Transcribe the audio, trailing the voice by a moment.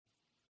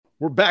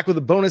We're back with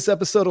a bonus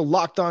episode of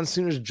Locked On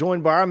Sooners,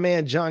 joined by our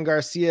man, John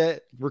Garcia,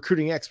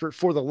 recruiting expert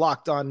for the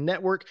Locked On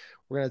Network.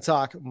 We're going to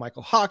talk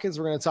Michael Hawkins.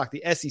 We're going to talk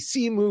the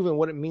SEC move and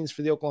what it means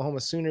for the Oklahoma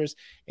Sooners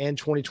and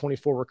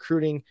 2024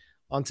 recruiting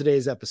on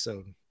today's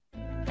episode.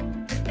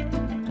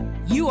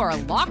 You are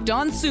Locked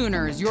On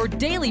Sooners, your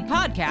daily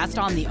podcast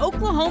on the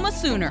Oklahoma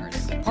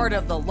Sooners, part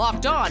of the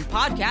Locked On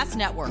Podcast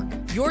Network,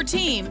 your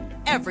team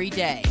every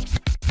day.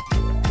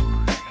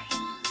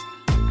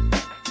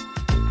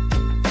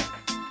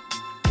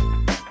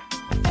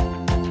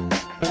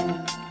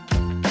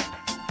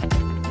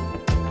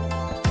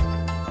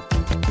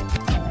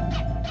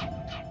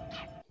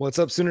 What's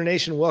up, Sooner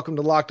Nation? Welcome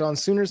to Locked On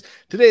Sooners.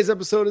 Today's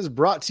episode is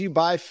brought to you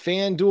by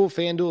FanDuel.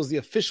 FanDuel is the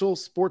official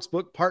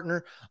sportsbook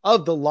partner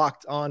of the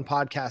Locked On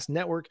Podcast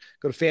Network.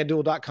 Go to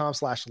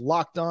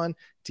FanDuel.com/LockedOn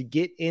to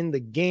get in the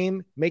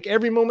game. Make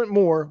every moment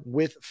more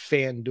with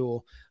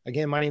FanDuel.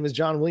 Again, my name is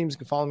John Williams. You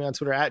can follow me on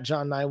Twitter at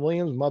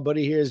John9Williams. My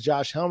buddy here is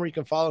Josh Helmer. You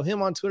can follow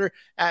him on Twitter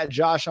at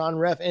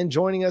JoshOnRef. And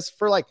joining us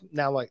for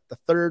the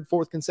third,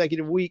 fourth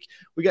consecutive week,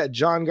 we got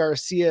John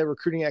Garcia,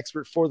 recruiting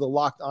expert for the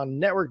Locked On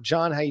Network.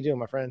 John, how you doing,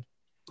 my friend?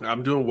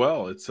 I'm doing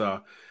well. It's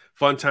a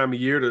fun time of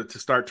year to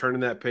start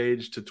turning that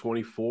page to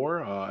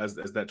 24 as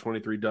that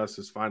 23 dust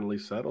is finally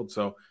settled.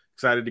 So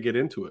excited to get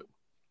into it.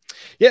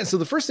 Yeah, so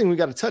the first thing we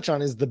got to touch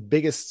on is the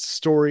biggest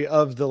story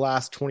of the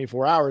last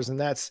 24 hours, and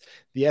that's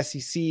the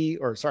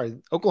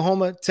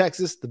Oklahoma,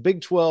 Texas, the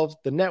Big 12,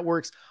 the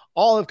networks,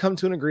 all have come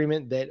to an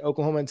agreement that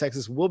Oklahoma and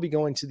Texas will be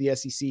going to the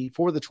SEC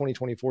for the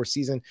 2024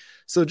 season.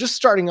 So just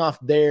starting off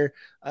there,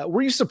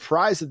 were you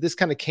surprised that this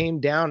kind of came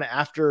down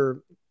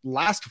after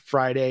last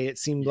Friday? It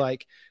seemed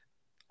like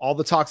all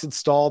the talks had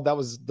stalled. That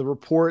was the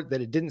report,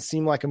 that it didn't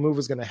seem like a move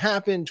was going to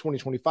happen.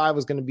 2025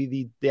 was going to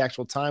be the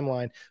actual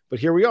timeline. But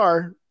here we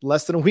are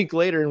less than a week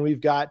later, and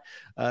we've got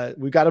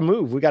a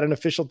move. We got an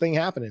official thing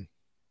happening.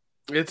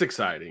 It's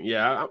exciting.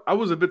 Yeah, I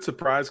was a bit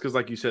surprised because,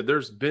 like you said,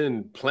 there's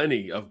been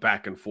plenty of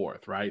back and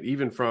forth, right?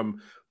 Even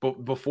from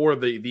before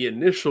the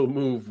initial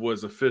move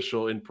was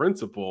official in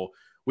principle,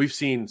 we've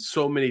seen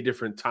so many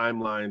different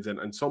timelines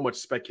and so much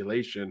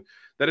speculation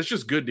that it's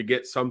just good to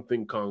get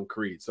something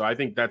concrete. So I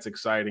think that's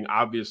exciting.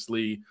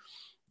 Obviously,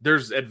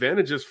 there's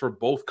advantages for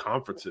both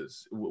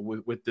conferences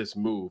with this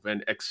move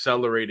and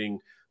accelerating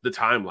the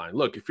timeline.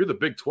 Look, if you're the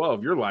Big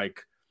 12,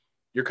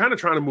 you're kind of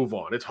trying to move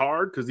on. It's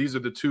hard because these are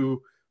the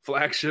two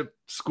flagship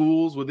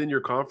schools within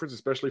your conference,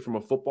 especially from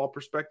a football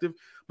perspective.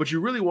 But you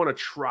really want to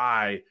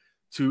try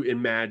to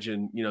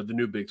imagine, the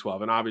new Big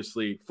 12. And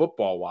obviously,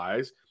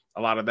 football-wise,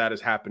 a lot of that is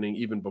happening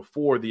even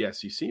before the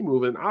SEC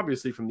move. And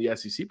obviously, from the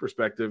SEC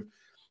perspective,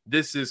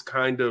 this is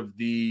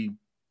the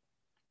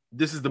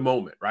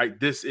moment, right?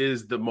 This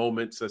is the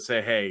moment to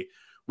say, hey,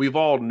 we've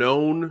all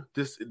known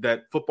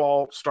that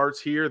football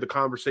starts here. The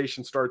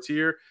conversation starts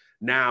here.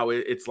 Now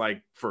it's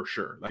like for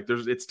sure,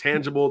 it's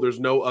tangible. There's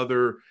no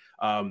other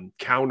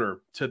counter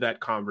to that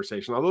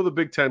conversation. Although the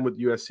Big Ten with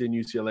USC and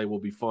UCLA will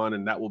be fun,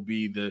 and that will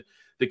be the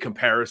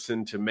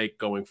comparison to make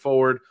going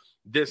forward.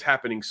 This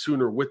happening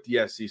sooner with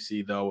the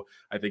SEC, though,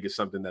 I think is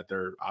something that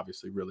they're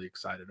obviously really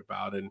excited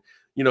about. And,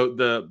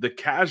 the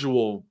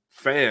casual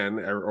fan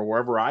or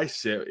wherever I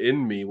sit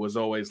in me was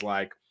always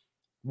like,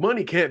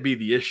 money can't be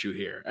the issue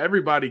here.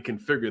 Everybody can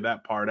figure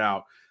that part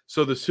out.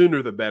 So the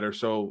sooner the better.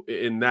 So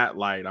in that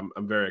light, I'm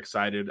very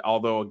excited.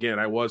 Although, again,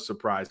 I was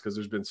surprised because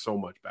there's been so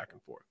much back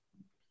and forth.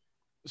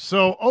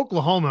 So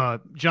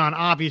Oklahoma, John,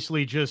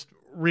 obviously just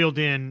reeled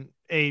in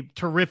a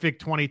terrific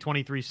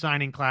 2023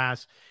 signing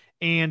class,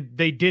 and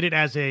they did it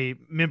as a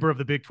member of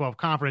the Big 12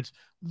 Conference,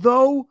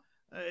 though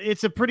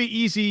it's a pretty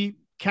easy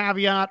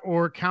caveat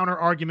or counter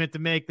argument to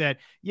make that,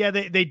 yeah,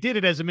 they did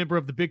it as a member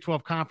of the Big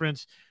 12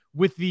 Conference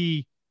with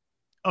the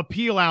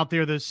appeal out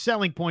there, the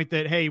selling point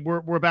that, hey,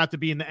 we're about to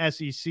be in the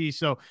SEC.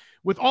 So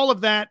with all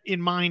of that in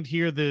mind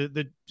here,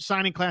 the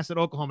signing class that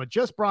Oklahoma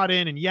just brought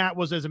in, and it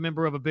was as a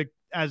member of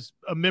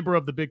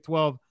the Big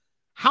 12.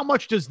 How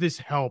much does this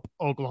help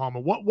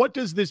Oklahoma? What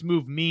does this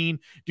move mean?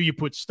 Do you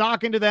put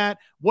stock into that?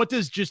 What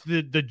does just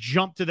the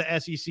jump to the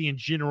SEC in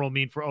general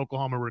mean for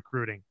Oklahoma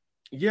recruiting?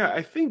 Yeah,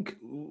 I think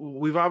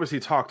we've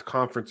obviously talked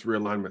conference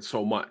realignment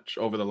so much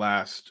over the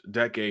last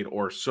decade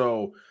or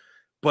so,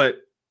 but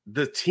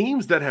the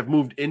teams that have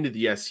moved into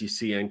the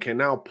SEC and can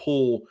now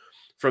pull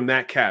from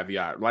that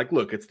caveat,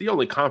 look, it's the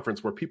only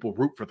conference where people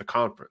root for the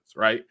conference,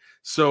 right?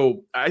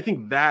 So I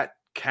think that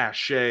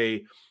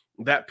cachet,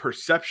 that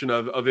perception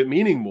of it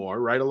meaning more,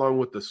 right, along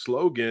with the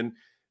slogan,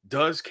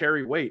 does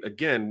carry weight.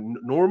 Again,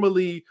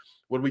 normally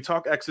when we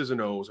talk X's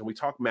and O's and we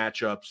talk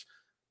matchups,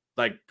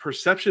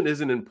 perception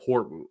isn't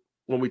important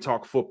when we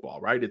talk football,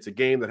 right? It's a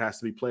game that has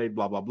to be played,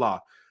 blah, blah, blah.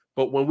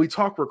 But when we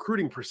talk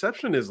recruiting,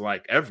 perception is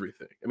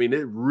everything. I mean,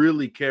 it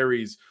really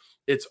carries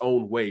its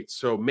own weight.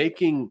 So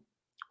making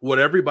what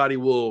everybody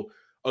will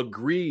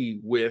agree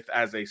with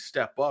as a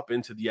step up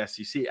into the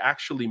SEC,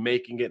 actually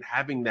making it,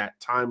 having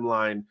that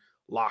timeline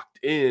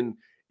locked in,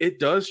 it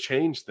does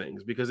change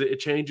things because it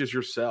changes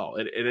your sell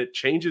and it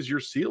changes your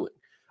ceiling.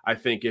 I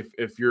think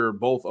if you're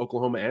both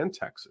Oklahoma and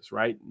Texas,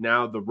 right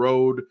now, the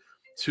road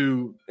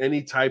to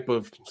any type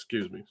of,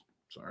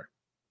 Sorry.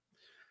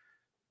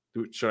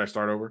 Should I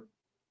start over?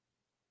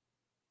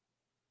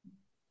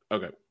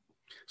 Okay.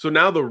 So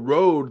now the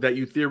road that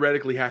you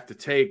theoretically have to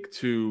take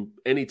to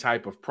any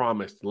type of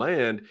promised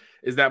land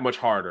is that much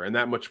harder and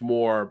that much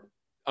more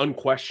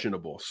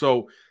unquestionable.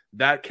 So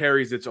that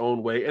carries its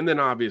own way. And then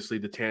obviously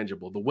the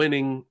tangible, the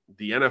winning,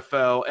 the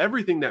NFL,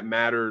 everything that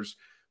matters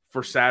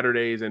for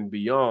Saturdays and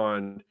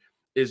beyond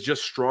is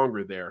just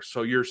stronger there.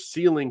 So your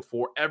ceiling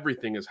for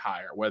everything is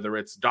higher, whether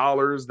it's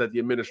dollars that the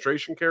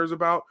administration cares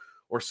about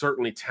or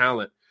certainly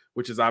talent,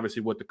 which is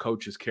obviously what the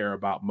coaches care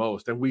about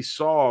most. And we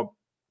saw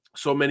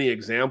so many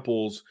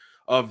examples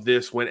of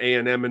this when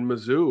A&M and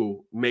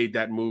Mizzou made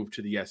that move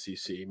to the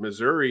SEC.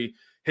 Missouri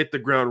hit the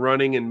ground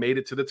running and made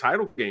it to the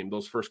title game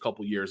those first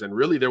couple years. And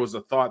really there was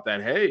a thought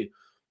that, hey,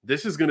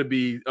 this is going to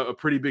be a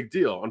pretty big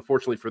deal.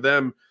 Unfortunately for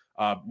them,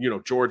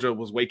 Georgia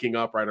was waking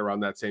up right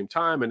around that same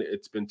time, and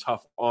it's been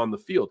tough on the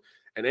field.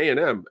 And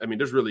A&M, I mean,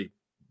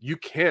 you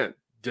can't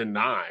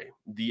deny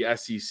the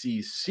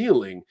SEC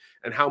ceiling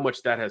and how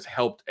much that has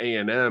helped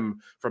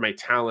A&M from a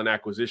talent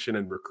acquisition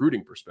and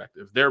recruiting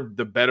perspective. They're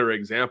the better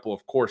example,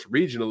 of course,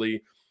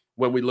 regionally,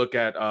 when we look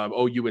at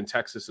OU in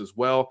Texas as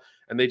well.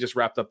 And they just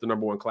wrapped up the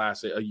number one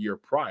class a year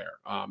prior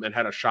and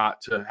had a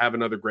shot to have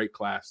another great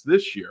class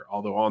this year,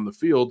 although on the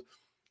field,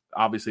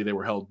 obviously they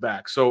were held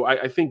back. So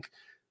I think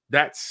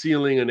that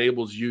ceiling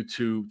enables you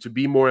to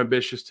be more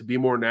ambitious, to be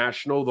more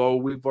national, though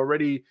we've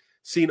already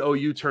seen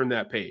OU turn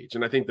that page.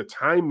 And I think the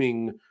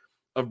timing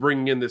of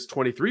bringing in this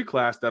 23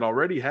 class that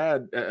already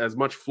had as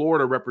much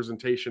Florida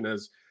representation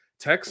as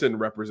Texan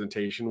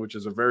representation, which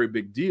is a very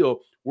big deal,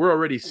 we're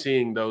already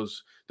seeing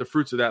the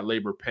fruits of that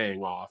labor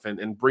paying off,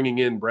 and bringing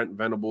in Brent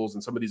Venables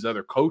and some of these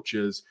other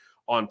coaches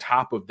on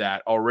top of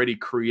that already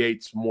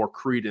creates more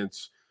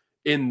credence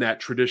in that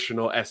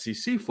traditional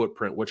SEC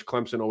footprint, which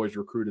Clemson always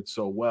recruited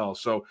so well.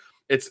 So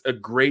it's a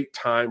great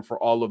time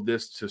for all of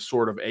this to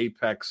sort of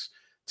apex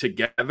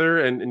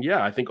together. And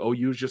yeah, I think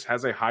OU just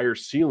has a higher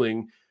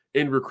ceiling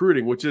in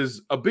recruiting, which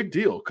is a big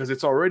deal because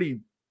it's already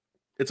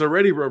a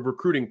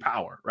recruiting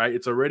power, right?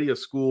 It's already a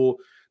school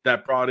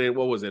that brought in,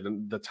 what was it,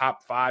 in the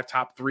top 5,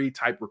 top 3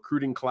 type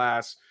recruiting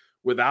class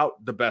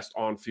without the best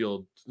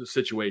on-field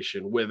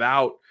situation,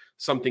 without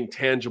something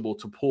tangible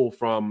to pull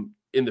from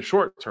in the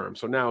short term.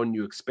 So now when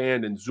you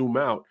expand and zoom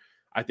out,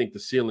 I think the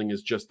ceiling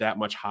is just that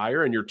much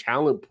higher and your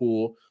talent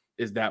pool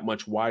is that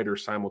much wider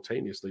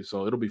simultaneously.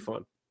 So it'll be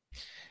fun.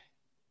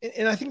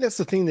 And I think that's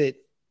the thing that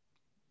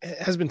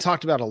has been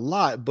talked about a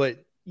lot,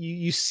 but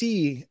you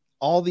see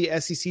all the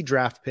SEC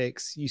draft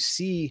picks, you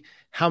see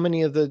how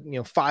many of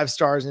the 5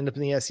 stars end up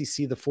in the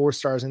SEC, the 4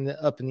 stars end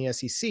up in the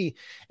SEC.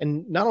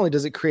 And not only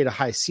does it create a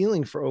high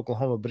ceiling for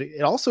Oklahoma, but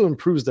it also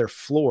improves their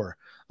floor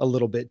a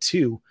little bit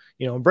too.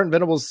 Brent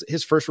Venables,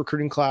 his first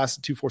recruiting class,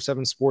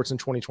 247 Sports in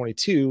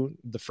 2022,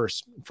 the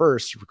first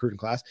recruiting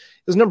class, it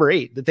was number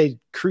 8 that they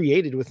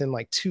created within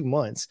like 2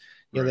 months.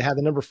 Right. They had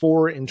the number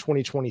 4 in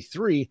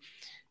 2023.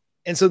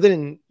 And so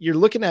then you're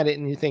looking at it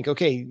and you think,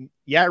 okay,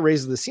 yeah, it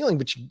raises the ceiling,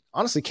 but you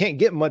honestly can't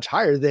get much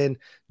higher than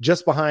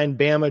just behind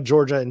Bama,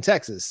 Georgia, and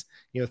Texas.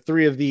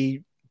 3 of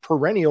the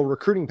perennial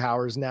recruiting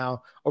powers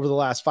now over the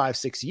last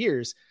 5-6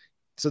 years.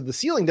 So the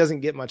ceiling doesn't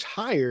get much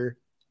higher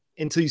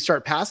until you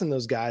start passing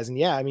those guys. And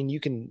yeah, I mean,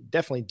 you can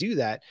definitely do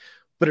that,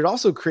 but it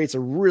also creates a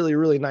really,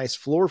 really nice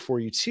floor for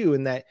you too,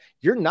 in that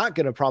you're not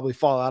going to probably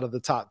fall out of the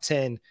top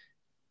 10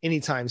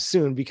 anytime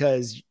soon,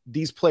 because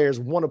these players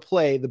want to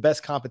play the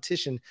best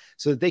competition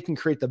so that they can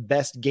create the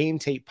best game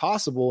tape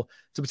possible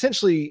to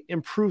potentially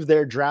improve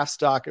their draft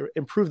stock or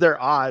improve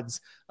their odds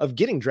of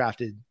getting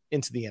drafted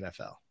into the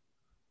NFL.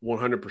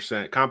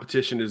 100%.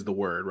 Competition is the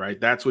word,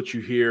 right? That's what you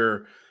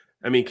hear.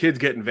 I mean, kids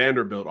getting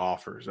Vanderbilt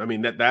offers. I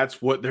mean,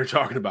 that's what they're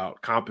talking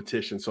about,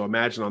 competition. So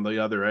imagine on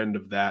the other end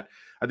of that.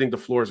 I think the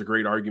floor is a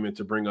great argument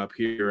to bring up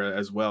here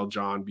as well,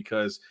 John,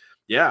 because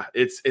yeah,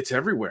 it's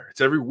everywhere.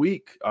 It's every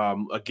week.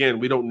 Again,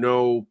 we don't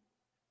know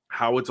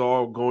how it's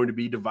all going to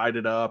be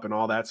divided up and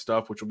all that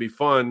stuff, which will be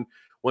fun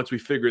once we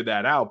figure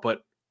that out.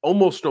 But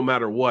almost no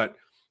matter what,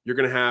 you're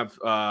going to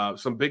have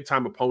some big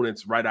time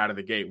opponents right out of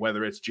the gate,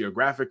 whether it's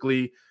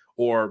geographically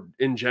or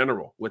in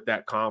general with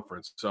that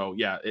conference. So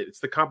yeah, it's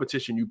the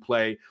competition you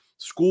play.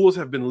 Schools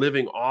have been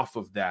living off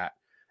of that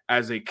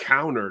as a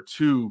counter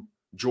to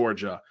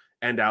Georgia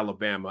and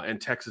Alabama and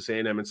Texas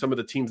A&M and some of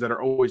the teams that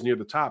are always near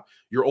the top.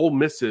 Your Ole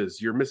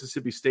Misses, your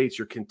Mississippi States,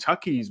 your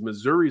Kentuckys,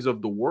 Missouris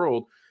of the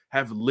world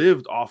have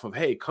lived off of,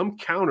 hey, come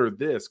counter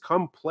this,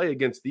 come play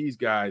against these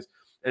guys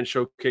and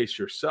showcase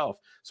yourself.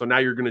 So now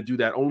you're going to do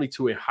that only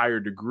to a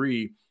higher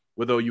degree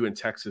with OU and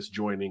Texas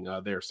joining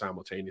there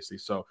simultaneously.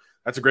 So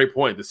that's a great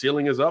point. The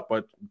ceiling is up,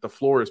 but the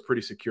floor is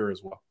pretty secure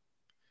as well.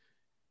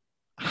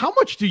 How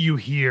much do you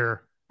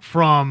hear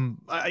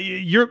from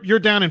you're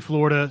down in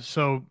Florida,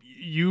 so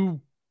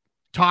you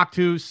talk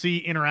to, see,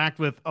 interact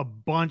with a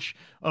bunch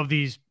of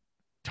these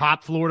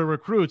top Florida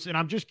recruits. And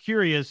I'm just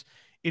curious,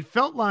 it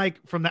felt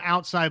like from the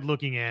outside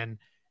looking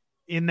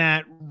in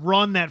that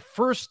run, that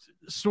first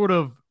sort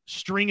of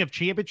string of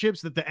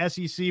championships that the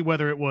SEC,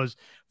 whether it was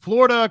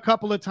Florida a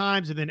couple of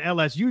times and then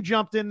LSU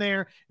jumped in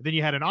there, and then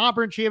you had an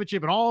Auburn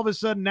championship, and all of a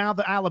sudden now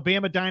the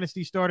Alabama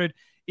dynasty started.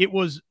 It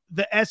was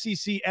the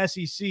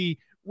SEC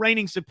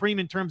reigning supreme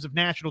in terms of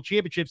national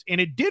championships.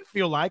 And it did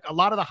feel like a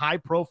lot of the high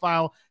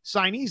profile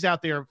signees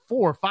out there,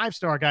 4 or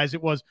 5-star guys,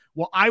 it was,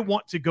 well, I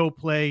want to go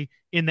play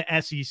in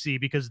the SEC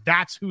because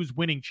that's who's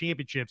winning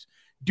championships.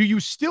 Do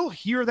you still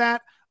hear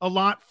that a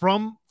lot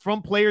from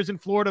players in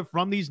Florida,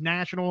 from these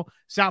national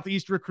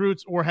Southeast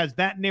recruits, or has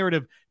that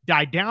narrative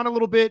died down a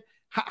little bit?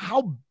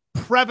 How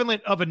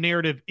prevalent of a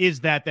narrative is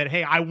that,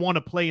 hey, I want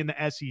to play in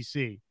the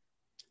SEC?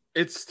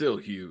 It's still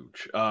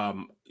huge.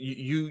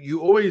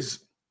 You always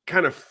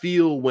kind of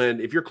feel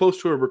when, if you're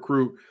close to a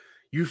recruit,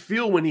 you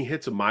feel when he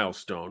hits a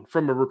milestone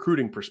from a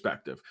recruiting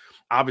perspective.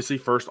 Obviously,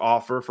 first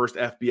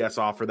FBS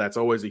offer, that's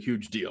always a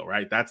huge deal,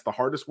 right? That's the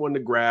hardest one to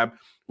grab.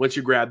 Once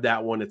you grab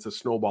that one, it's a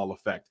snowball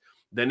effect.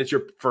 Then it's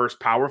your first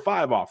Power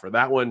 5 offer.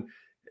 That one,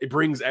 it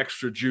brings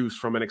extra juice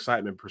from an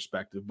excitement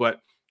perspective.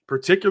 But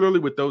particularly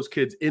with those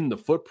kids in the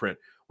footprint,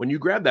 when you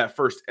grab that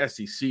first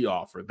SEC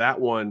offer, that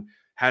one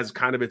has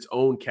kind of its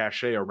own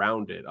cachet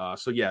around it.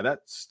 So yeah, that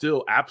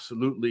still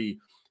absolutely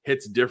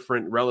hits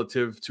different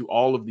relative to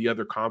all of the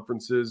other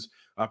conferences,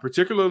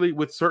 particularly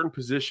with certain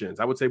positions.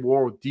 I would say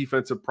more with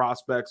defensive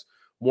prospects,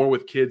 more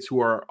with kids who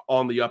are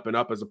on the up and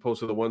up, as opposed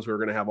to the ones who are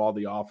going to have all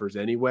the offers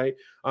anyway.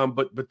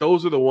 But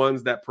those are the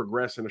ones that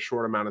progress in a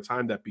short amount of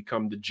time that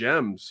become the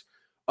gems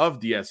of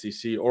the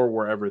SEC or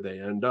wherever they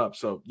end up.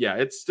 So yeah,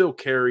 it still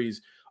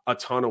carries a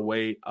ton of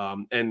weight.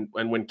 And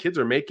when kids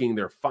are making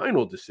their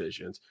final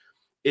decisions,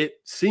 it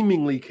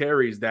seemingly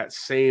carries that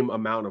same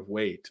amount of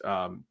weight.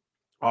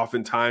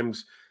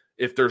 Oftentimes,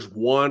 if there's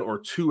 1 or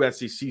 2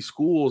 SEC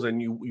schools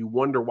and you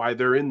wonder why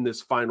they're in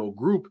this final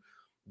group,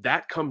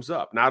 that comes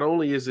up. Not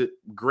only is it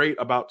great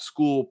about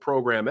school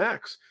program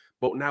X,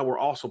 but now we're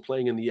also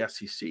playing in the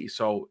SEC.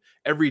 So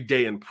every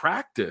day in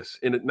practice,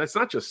 and that's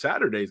not just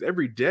Saturdays,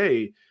 every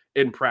day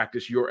in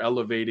practice, you're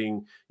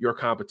elevating your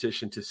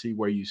competition to see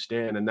where you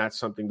stand. And that's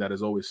something that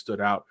has always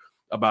stood out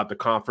about the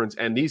conference.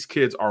 And these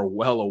kids are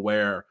well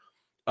aware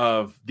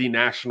of the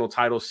national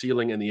title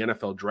ceiling and the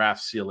NFL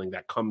draft ceiling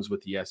that comes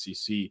with the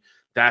SEC.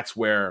 That's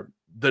where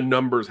the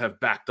numbers have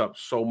backed up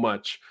so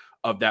much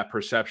of that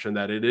perception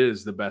that it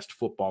is the best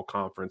football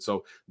conference.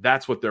 So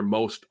that's what they're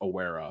most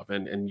aware of.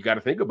 And you got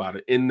to think about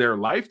it in their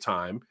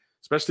lifetime,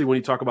 especially when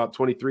you talk about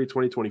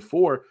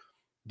 2024,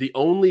 the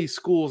only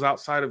schools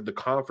outside of the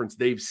conference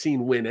they've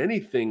seen win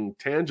anything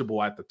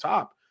tangible at the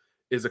top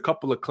is a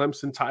couple of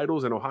Clemson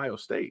titles and Ohio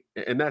State.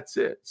 And that's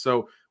it.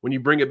 So when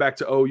you bring it back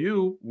to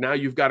OU, now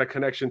you've got a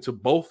connection to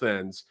both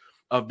ends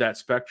of that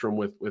spectrum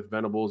with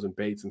Venables and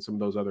Bates and some of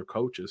those other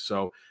coaches.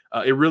 So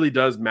it really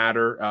does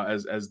matter,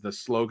 as the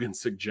slogan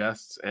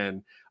suggests.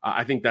 And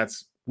I think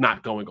that's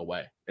not going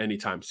away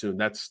anytime soon.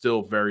 That's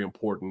still very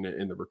important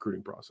in the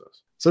recruiting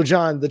process. So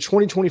John, the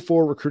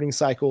 2024 recruiting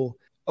cycle,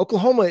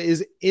 Oklahoma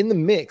is in the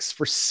mix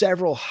for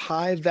several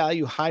high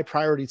value, high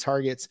priority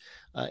targets.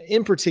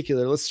 In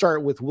particular, let's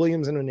start with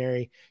Williams and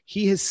Nwaneri.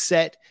 He has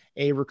set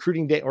a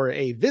recruiting date or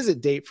a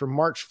visit date for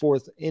March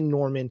 4th in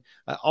Norman.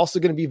 Also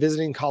going to be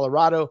visiting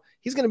Colorado.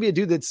 He's going to be a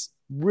dude that's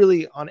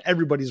really on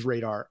everybody's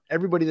radar.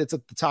 Everybody that's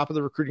at the top of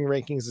the recruiting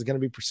rankings is going to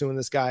be pursuing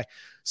this guy.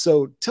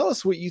 So tell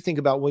us what you think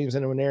about Williams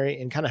and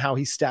Nwaneri and kind of how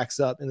he stacks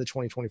up in the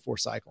 2024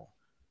 cycle.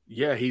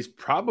 Yeah, he's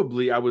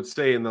probably, I would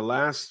say, in the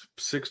last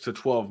 6 to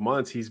 12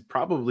 months, he's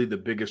probably the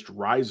biggest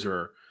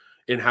riser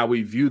in how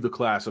we view the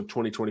class of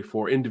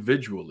 2024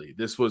 individually.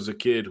 This was a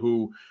kid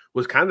who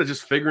was kind of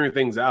just figuring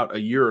things out a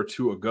year or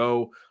two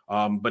ago,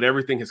 but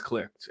everything has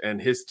clicked.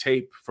 And his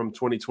tape from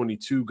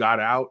 2022 got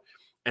out,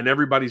 and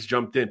everybody's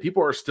jumped in.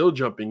 People are still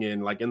jumping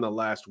in, like in the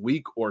last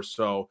week or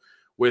so,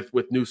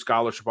 with new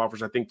scholarship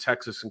offers. I think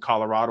Texas and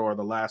Colorado are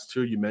the last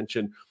two. You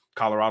mentioned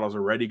Colorado's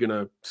already going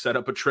to set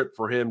up a trip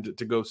for him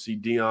to go see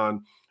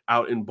Dion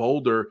out in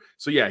Boulder.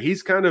 So yeah,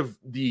 he's kind of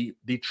the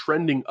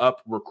trending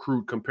up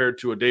recruit compared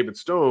to a David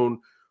Stone,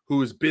 who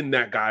has been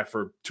that guy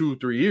for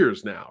 2-3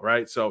 years now,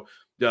 right? So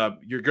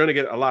you're going to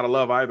get a lot of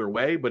love either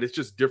way, but it's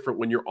just different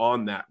when you're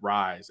on that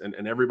rise,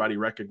 and everybody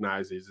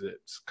recognizes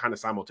it kind of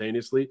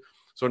simultaneously.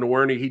 So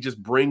Nwaneri, he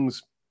just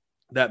brings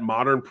that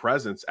modern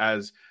presence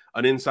as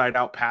an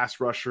inside-out pass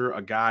rusher,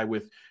 a guy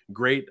with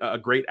a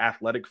great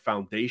athletic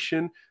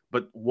foundation,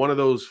 but one of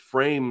those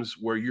frames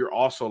where you're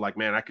also like,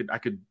 man, I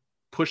could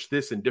push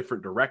this in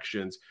different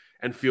directions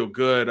and feel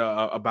good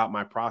about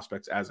my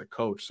prospects as a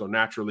coach. So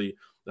naturally,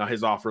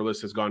 his offer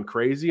list has gone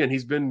crazy, and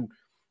he's been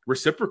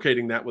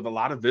reciprocating that with a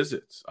lot of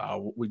visits.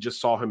 We just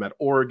saw him at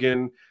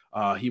Oregon.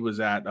 He was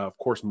at, of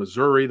course,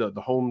 Missouri, the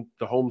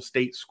home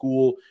state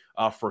school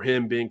for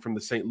him, being from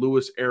the St.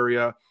 Louis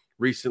area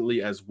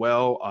recently as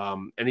well.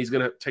 And he's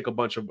going to take a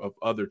bunch of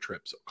other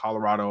trips.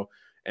 Colorado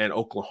and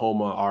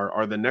Oklahoma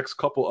are the next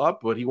couple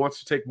up, but he wants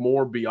to take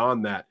more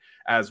beyond that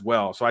as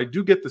well. So I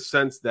do get the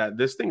sense that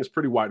this thing is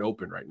pretty wide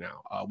open right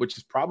now, which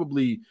is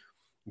probably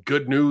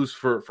good news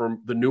for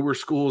the newer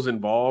schools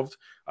involved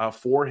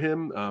for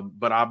him.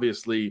 But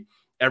obviously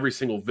every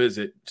single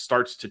visit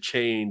starts to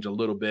change a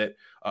little bit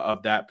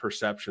of that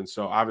perception.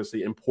 So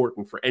obviously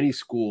important for any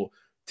school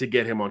to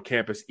get him on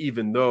campus,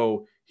 even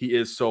though he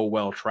is so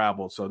well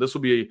traveled. So this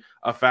will be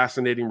a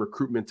fascinating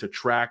recruitment to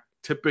track.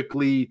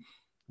 Typically,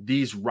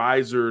 these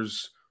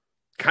risers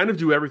kind of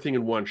do everything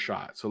in one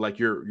shot. So like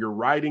you're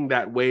riding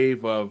that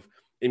wave of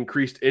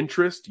increased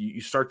interest.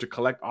 You start to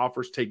collect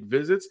offers, take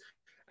visits,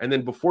 and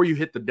then before you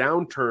hit the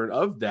downturn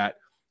of that,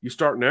 you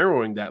start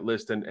narrowing that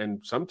list and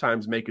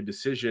sometimes make a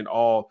decision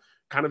all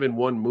kind of in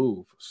one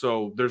move.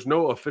 So there's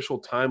no official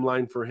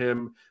timeline for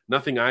him.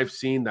 Nothing I've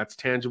seen that's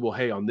tangible.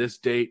 Hey, on this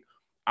date,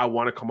 I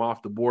want to come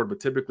off the board. But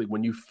typically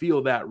when you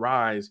feel that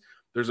rise,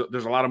 there's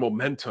a lot of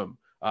momentum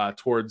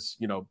towards,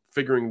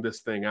 figuring this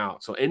thing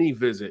out. So any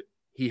visit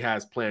he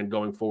has planned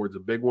going forward is a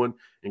big one,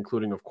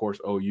 including, of course,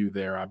 OU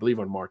there, I believe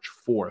on March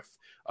 4th,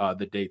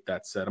 the date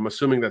that's set. I'm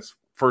assuming that's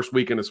first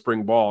weekend of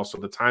spring ball. So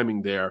the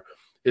timing there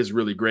is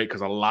really great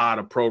because a lot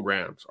of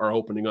programs are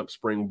opening up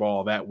spring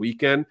ball that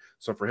weekend.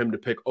 So for him to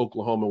pick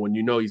Oklahoma when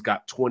he's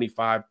got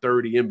 25,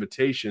 30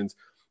 invitations,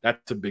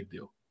 that's a big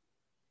deal.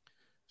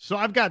 So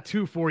I've got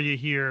two for you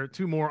here,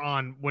 two more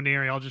on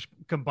Nwaneri. I'll just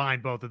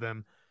combine both of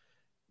them.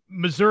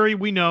 Missouri,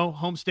 we know,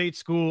 home state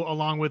school,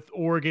 along with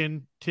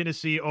Oregon,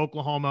 Tennessee,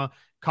 Oklahoma,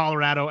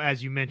 Colorado,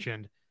 as you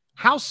mentioned.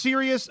 How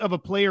serious of a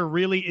player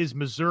really is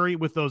Missouri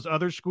with those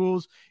other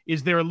schools?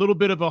 Is there a little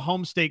bit of a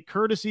home state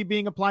courtesy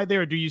being applied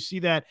there, or do you see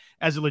that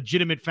as a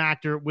legitimate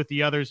factor with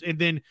the others? And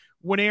then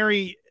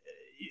Nwaneri,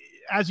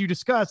 as you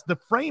discussed, the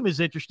frame is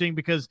interesting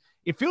because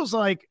it feels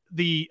like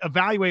the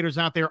evaluators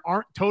out there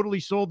aren't totally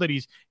sold that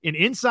he's an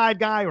inside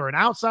guy or an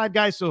outside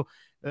guy. So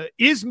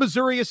is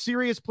Missouri a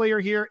serious player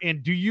here?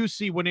 And do you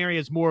see Nwaneri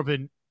as more of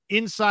an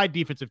inside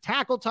defensive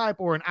tackle type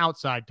or an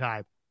outside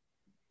type?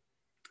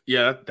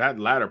 Yeah, that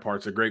latter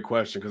part's a great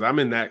question because I'm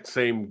in that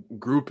same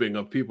grouping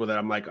of people that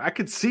I'm like, I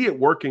could see it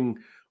working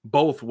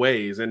both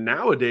ways. And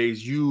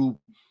nowadays you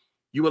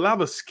allow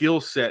the skill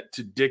set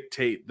to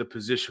dictate the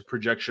position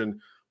projection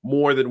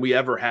more than we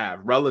ever have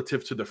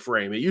relative to the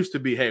frame. It used to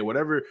be, hey,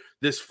 whatever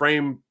this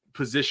frame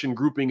position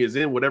grouping is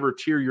in, whatever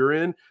tier you're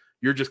in,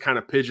 you're just kind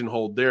of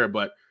pigeonholed there.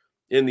 But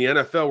in the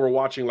NFL, we're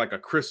watching like a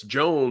Chris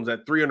Jones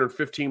at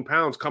 315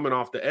 pounds coming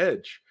off the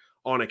edge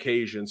on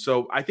occasion.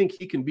 So I think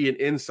he can be an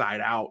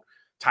inside out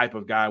type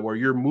of guy where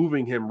you're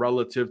moving him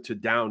relative to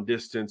down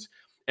distance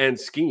and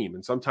scheme,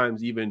 and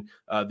sometimes even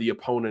the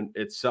opponent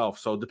itself.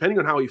 So depending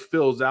on how he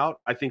fills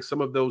out, I think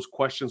some of those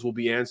questions will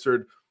be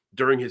answered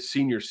during his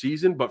senior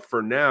season. But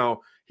for now,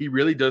 he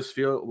really does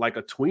feel like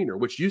a tweener,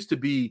 which used to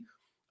be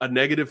a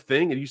negative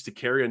thing. It used to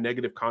carry a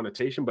negative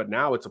connotation, but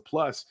now it's a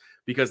plus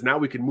because now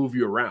we can move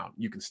you around.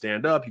 You can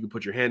stand up, you can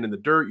put your hand in the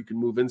dirt, you can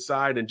move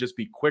inside and just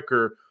be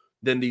quicker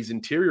than these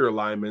interior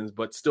linemen,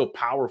 but still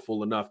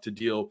powerful enough to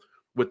deal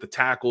with the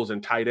tackles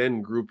and tight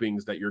end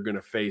groupings that you're going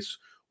to face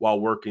while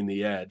working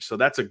the edge. So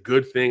that's a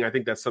good thing. I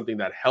think that's something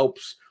that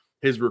helps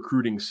his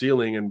recruiting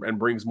ceiling and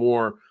brings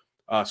more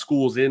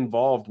schools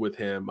involved with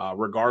him,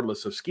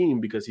 regardless of scheme,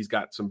 because he's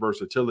got some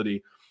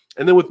versatility.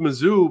 And then with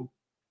Mizzou,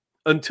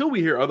 until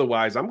we hear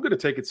otherwise, I'm going to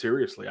take it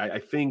seriously. I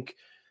think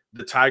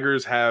the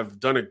Tigers have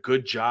done a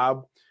good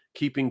job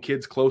keeping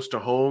kids close to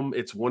home.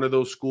 It's one of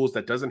those schools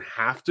that doesn't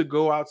have to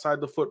go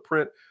outside the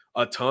footprint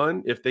a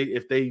ton. If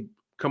they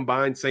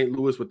combine St.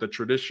 Louis with the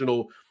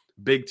traditional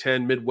Big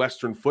Ten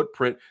Midwestern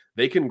footprint,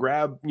 they can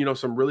grab,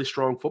 some really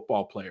strong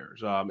football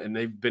players. And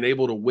they've been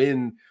able to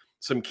win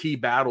some key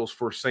battles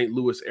for St.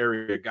 Louis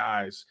area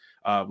guys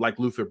like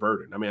Luther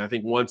Burden. I mean, I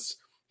think once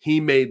he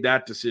made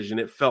that decision,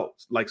 it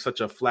felt like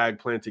such a flag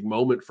planting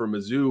moment for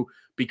Mizzou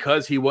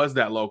because he was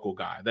that local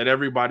guy that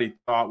everybody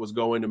thought was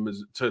going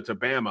to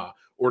Bama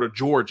or to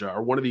Georgia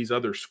or one of these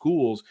other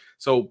schools.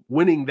 So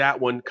winning that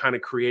one kind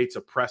of creates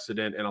a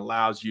precedent and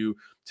allows you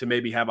to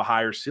maybe have a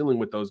higher ceiling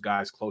with those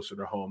guys closer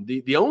to home.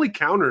 The only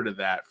counter to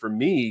that for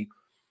me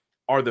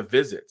are the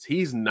visits.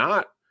 He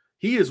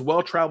is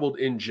well-traveled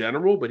in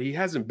general, but he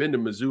hasn't been to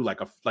Mizzou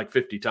like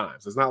 50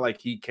 times. It's not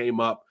like he came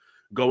up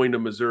going to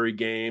Missouri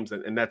games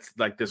and that's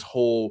like this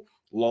whole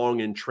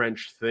long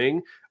entrenched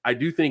thing. I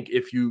do think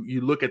if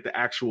you look at the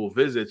actual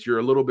visits, you're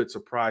a little bit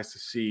surprised to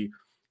see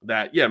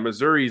that, yeah,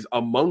 Missouri's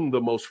among the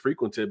most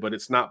frequented, but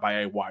it's not by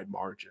a wide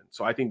margin.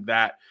 So I think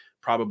that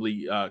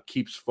probably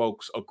keeps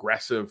folks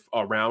aggressive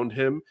around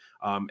him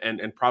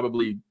and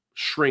probably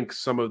shrinks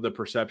some of the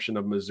perception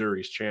of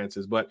Missouri's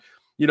chances. But,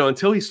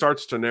 until he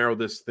starts to narrow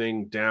this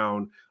thing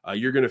down,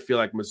 you're going to feel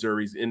like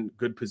Missouri's in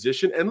good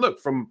position. And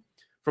look, from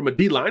a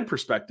D-line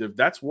perspective,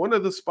 that's one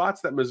of the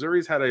spots that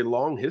Missouri's had a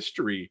long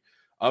history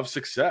of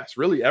success.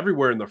 Really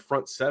everywhere in the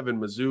front seven,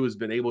 Mizzou has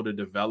been able to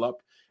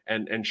develop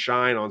and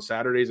shine on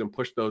Saturdays and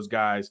push those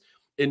guys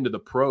into the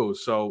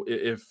pros. So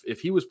if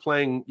he was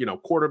playing,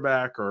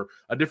 quarterback or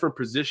a different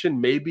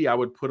position, maybe I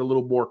would put a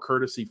little more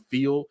courtesy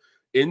feel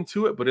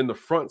into it. But in the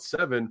front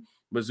seven,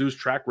 Mizzou's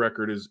track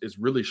record is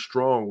really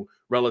strong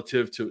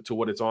relative to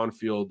what its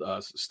on-field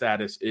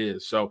status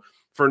is. So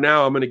for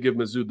now, I'm going to give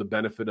Mizzou the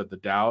benefit of the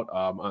doubt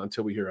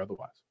until we hear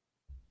otherwise.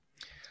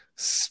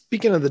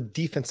 Speaking of the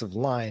defensive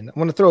line, I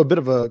want to throw a bit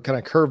of a kind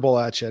of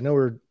curveball at you. I know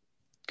we're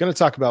going to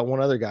talk about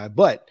one other guy,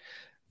 but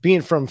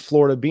being from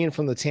Florida, being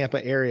from the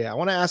Tampa area, I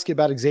want to ask you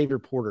about Xavier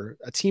Porter,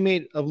 a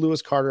teammate of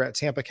Lewis Carter at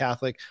Tampa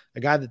Catholic, a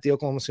guy that the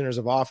Oklahoma Sooners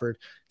have offered.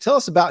 Tell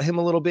us about him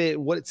a little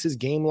bit. What's his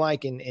game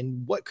like,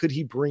 and what could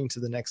he bring to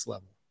the next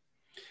level?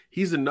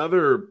 He's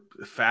another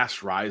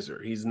fast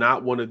riser. He's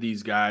not one of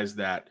these guys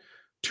that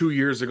 2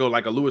 years ago,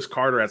 like a Lewis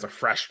Carter as a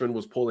freshman,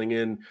 was pulling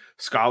in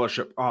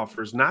scholarship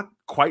offers. Not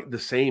quite the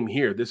same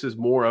here. This is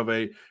more of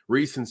a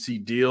recency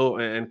deal,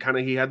 and kind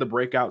of he had the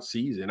breakout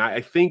season. I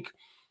think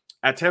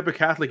at Tampa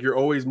Catholic, you're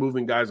always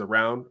moving guys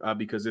around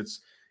because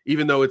it's,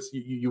 even though it's,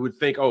 you would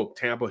think, oh,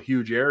 Tampa,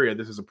 huge area.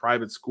 This is a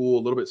private school,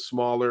 a little bit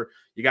smaller.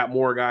 You got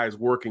more guys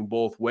working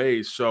both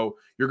ways. So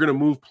you're going to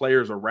move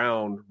players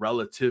around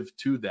relative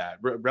to that,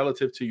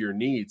 relative to your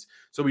needs.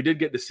 So we did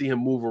get to see him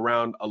move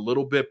around a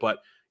little bit, but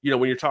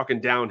when you're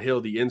talking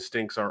downhill, the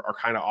instincts are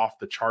kind of off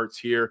the charts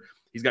here.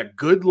 He's got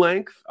good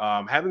length.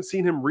 Haven't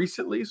seen him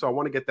recently, so I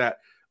want to get that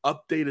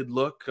updated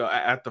look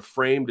at the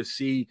frame to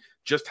see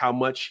just how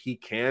much he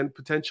can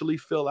potentially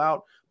fill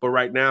out. But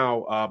right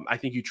now, I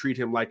think you treat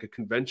him like a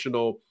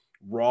conventional,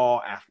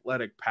 raw,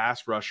 athletic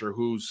pass rusher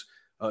whose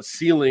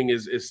ceiling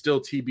is still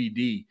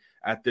TBD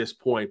at this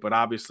point. But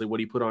obviously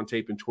what he put on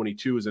tape in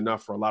 22 is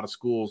enough for a lot of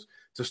schools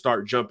to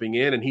start jumping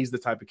in. And he's the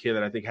type of kid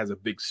that I think has a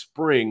big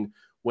spring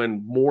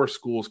when more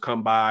schools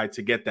come by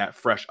to get that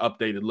fresh,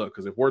 updated look.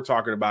 Because if we're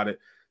talking about it,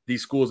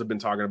 these schools have been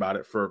talking about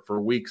it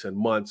for weeks and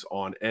months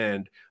on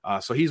end.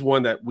 So he's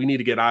one that we need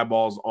to get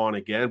eyeballs on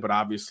again. But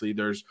obviously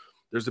there's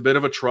a bit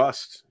of a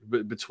trust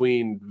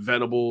between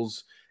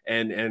Venables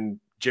and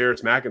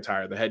Jarrett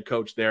McIntyre, the head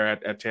coach there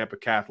at Tampa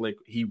Catholic.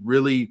 He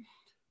really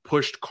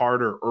pushed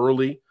Carter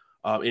early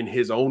in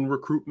his own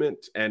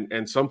recruitment.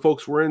 And some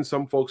folks were in,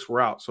 some folks were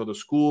out. So the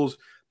schools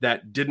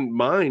that didn't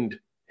mind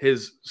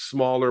his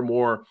smaller,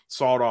 more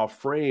sawed-off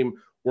frame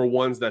were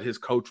ones that his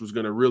coach was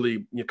going to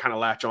really kind of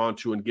latch on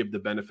to and give the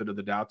benefit of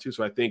the doubt to.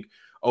 So I think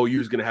OU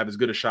is going to have as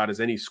good a shot as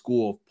any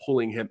school of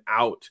pulling him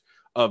out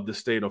of the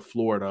state of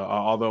Florida,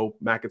 although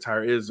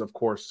McIntyre is, of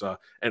course,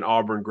 an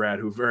Auburn grad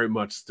who very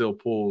much still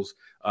pulls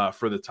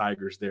for the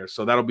Tigers there.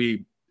 So that'll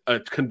be a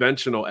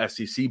conventional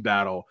SEC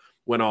battle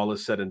when all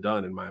is said and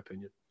done, in my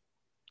opinion.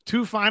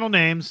 Two final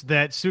names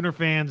that Sooner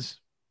fans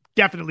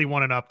definitely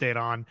want an update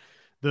on.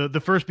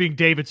 The first being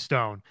David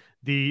Stone,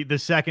 the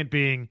second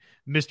being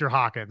Mr.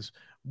 Hawkins.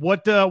 What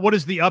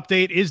is the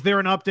update? Is there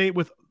an update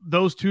with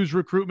those two's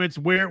recruitments?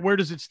 Where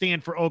does it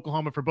stand for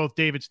Oklahoma for both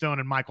David Stone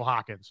and Michael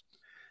Hawkins?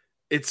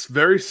 It's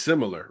very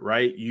similar,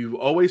 right? You've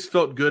always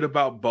felt good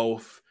about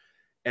both,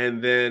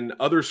 and then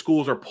other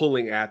schools are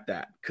pulling at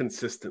that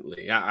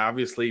consistently.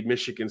 Obviously,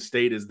 Michigan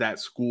State is that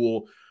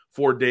school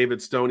for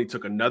David Stone. He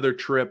took another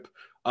trip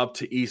up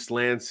to East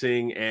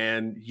Lansing,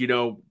 and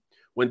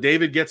when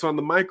David gets on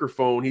the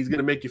microphone, he's going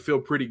to make you feel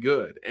pretty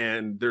good.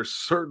 And there's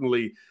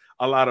certainly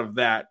a lot of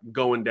that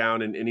going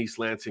down in East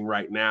Lansing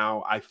right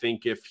now. I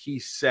think if he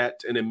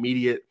set an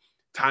immediate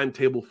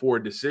timetable for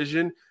a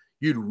decision,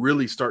 you'd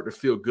really start to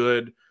feel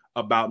good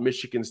about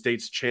Michigan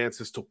State's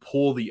chances to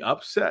pull the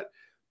upset.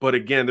 But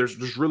again,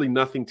 there's really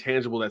nothing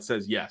tangible that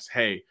says, yes,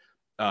 hey,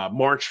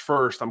 March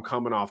 1st, I'm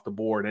coming off the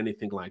board,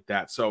 anything like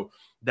that. So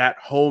that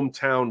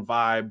hometown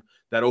vibe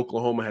that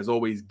Oklahoma has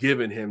always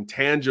given him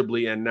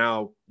tangibly and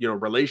now,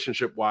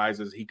 relationship-wise,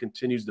 as he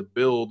continues to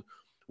build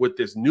with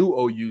this new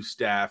OU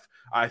staff,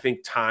 I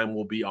think time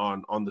will be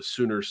on the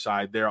Sooners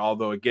side there.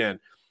 Although, again,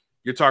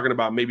 you're talking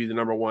about maybe the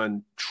number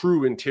one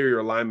true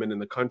interior lineman in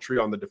the country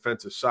on the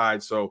defensive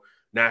side. So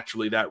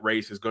naturally that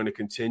race is going to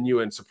continue.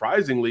 And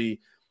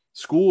surprisingly,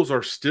 schools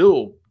are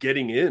still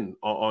getting in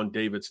on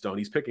David Stone.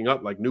 He's picking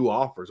up like new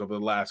offers over the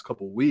last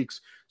couple of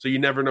weeks. So you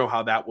never know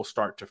how that will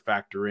start to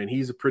factor in.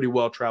 He's a pretty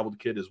well-traveled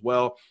kid as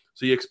well.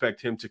 So you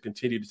expect him to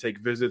continue to take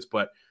visits,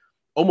 but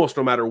almost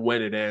no matter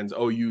when it ends,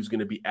 OU is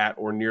going to be at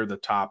or near the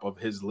top of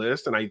his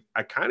list. And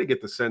I kind of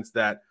get the sense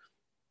that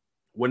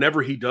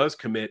whenever he does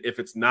commit, if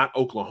it's not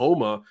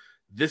Oklahoma,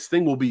 this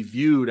thing will be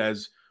viewed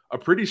as a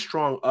pretty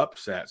strong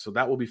upset. So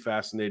that will be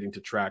fascinating to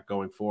track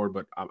going forward.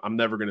 But I'm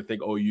never going to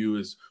think OU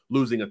is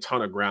losing a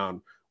ton of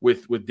ground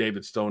with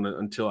David Stone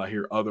until I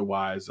hear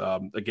otherwise.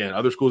 Again,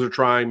 other schools are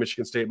trying.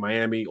 Michigan State,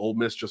 Miami, Ole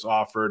Miss just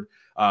offered.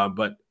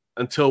 But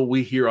until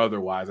we hear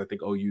otherwise, I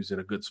think OU's in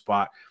a good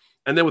spot.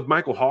 And then with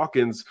Michael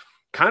Hawkins,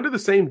 kind of the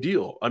same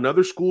deal.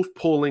 Another school's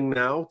pulling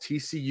now.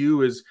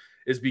 TCU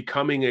is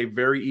becoming a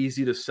very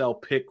easy to sell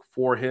pick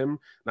for him,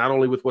 not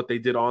only with what they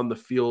did on the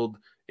field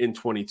in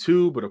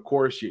 22, but of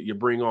course you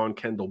bring on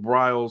Kendall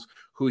Briles,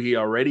 who he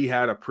already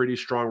had a pretty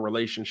strong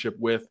relationship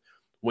with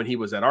when he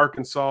was at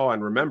Arkansas.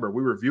 And remember,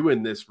 we were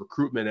viewing this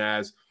recruitment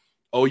as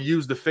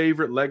OU's the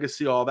favorite,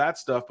 legacy, all that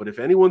stuff. But if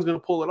anyone's going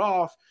to pull it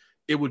off,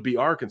 it would be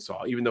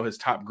Arkansas, even though his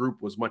top group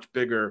was much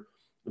bigger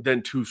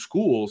than two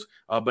schools.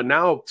 But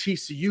now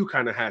TCU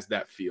kind of has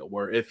that feel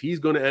where if he's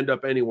going to end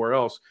up anywhere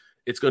else,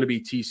 it's going to be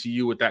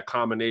TCU with that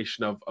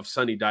combination of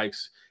Sonny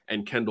Dykes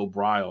and Kendall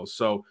Briles.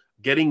 So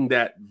getting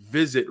that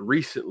visit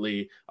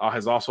recently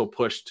has also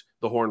pushed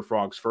the Horned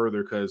Frogs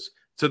further, because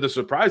to the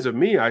surprise of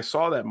me, I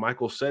saw that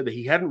Michael said that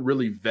he hadn't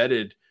really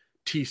vetted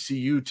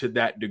TCU to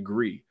that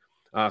degree.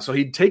 So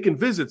he'd taken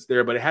visits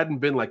there, but it hadn't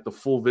been like the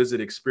full visit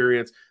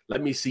experience.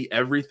 Let me see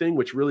everything,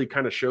 which really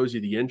kind of shows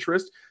you the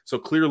interest. So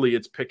clearly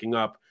it's picking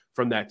up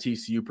from that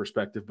TCU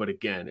perspective. But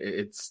again,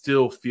 it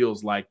still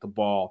feels like the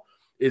ball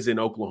is in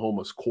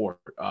Oklahoma's court.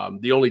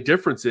 The only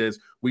difference is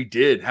we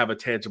did have a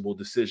tangible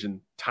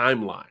decision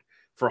timeline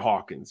for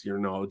Hawkins.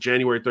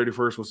 January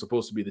 31st was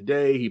supposed to be the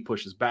day. He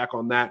pushes back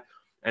on that.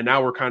 And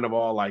now we're kind of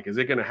all like, is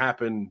it going to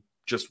happen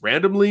just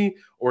randomly,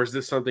 or is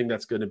this something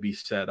that's going to be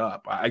set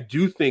up? I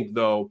do think,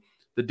 though,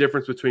 the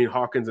difference between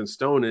Hawkins and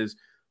Stone is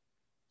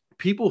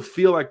people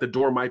feel like the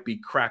door might be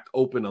cracked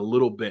open a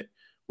little bit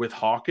with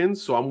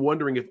Hawkins. So I'm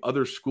wondering if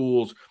other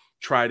schools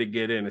try to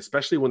get in,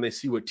 especially when they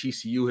see what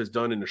TCU has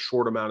done in a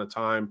short amount of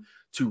time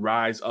to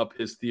rise up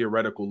his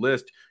theoretical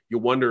list. You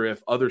wonder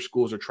if other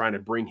schools are trying to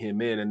bring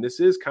him in. And this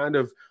is kind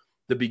of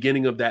the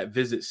beginning of that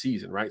visit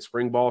season, right?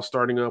 Spring ball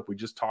starting up. We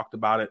just talked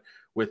about it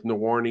with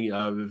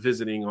Nwaneri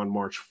visiting on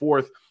March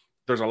 4th.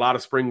 There's a lot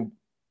of spring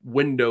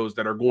windows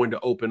that are going to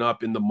open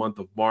up in the month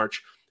of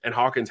March. And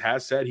Hawkins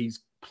has said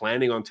he's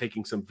planning on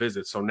taking some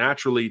visits. So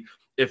naturally,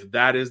 if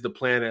that is the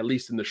plan, at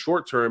least in the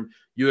short term,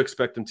 you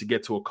expect him to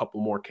get to a couple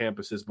more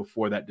campuses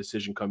before that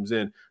decision comes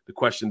in. The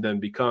question then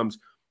becomes,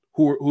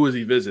 who is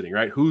he visiting,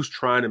 right? Who's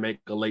trying to make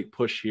a late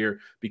push here?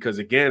 Because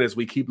again, as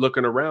we keep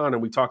looking around,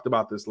 and we talked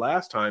about this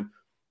last time,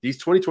 these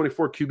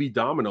 2024 QB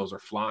dominoes are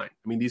flying.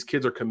 I mean, these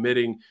kids are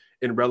committing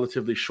in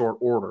relatively short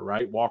order,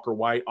 right? Walker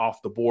White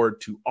off the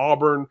board to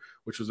Auburn,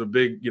 which was a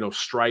big,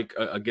 strike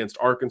against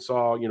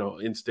Arkansas,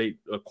 in-state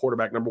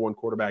quarterback, number one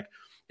quarterback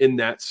in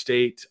that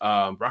state.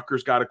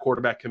 Rutgers got a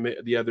quarterback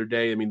commit the other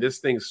day. I mean, this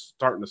thing's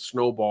starting to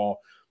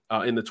snowball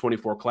in the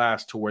 24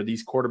 class to where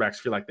these quarterbacks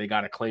feel like they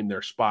got to claim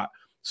their spot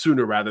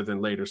sooner rather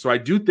than later. So I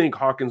do think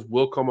Hawkins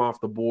will come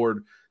off the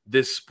board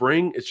this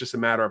spring. It's just a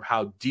matter of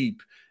how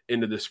deep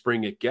into the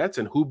spring it gets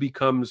and who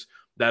becomes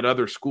that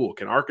other school.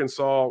 Can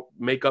Arkansas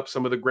make up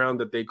some of the ground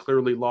that they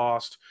clearly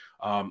lost?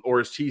 Or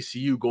is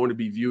TCU going to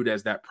be viewed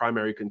as that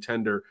primary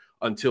contender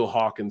until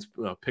Hawkins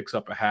picks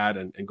up a hat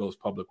and goes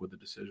public with the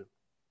decision?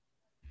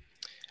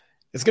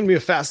 It's going to be a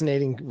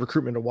fascinating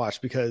recruitment to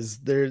watch because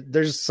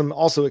there's some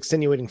also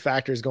extenuating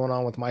factors going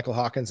on with Michael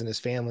Hawkins and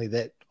his family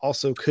that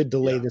also could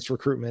delay this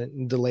recruitment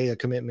and delay a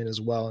commitment as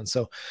well. And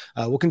so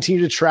we'll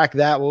continue to track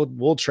that.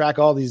 We'll track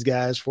all these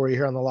guys for you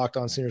here on the Locked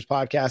On Sooners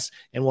podcast,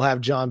 and we'll have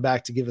John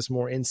back to give us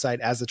more insight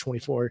as the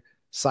 24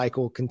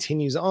 cycle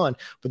continues on.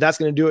 But that's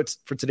going to do it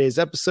for today's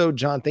episode.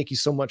 John, thank you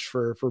so much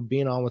for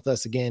being on with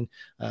us again.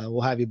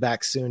 We'll have you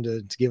back soon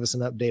to give us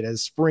an update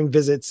as spring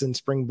visits and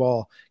spring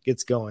ball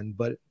gets going.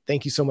 But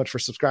thank you so much for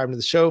subscribing to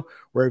the show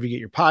wherever you get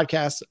your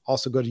podcasts.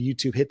 Also go to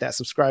YouTube, hit that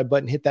subscribe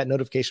button, hit that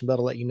notification bell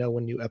to let you know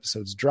when new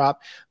episodes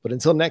drop. But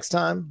until next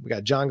time, we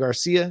got John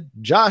Garcia,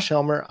 Josh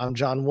Helmer. I'm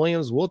John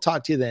Williams. We'll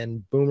talk to you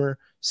then. Boomer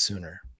Sooner.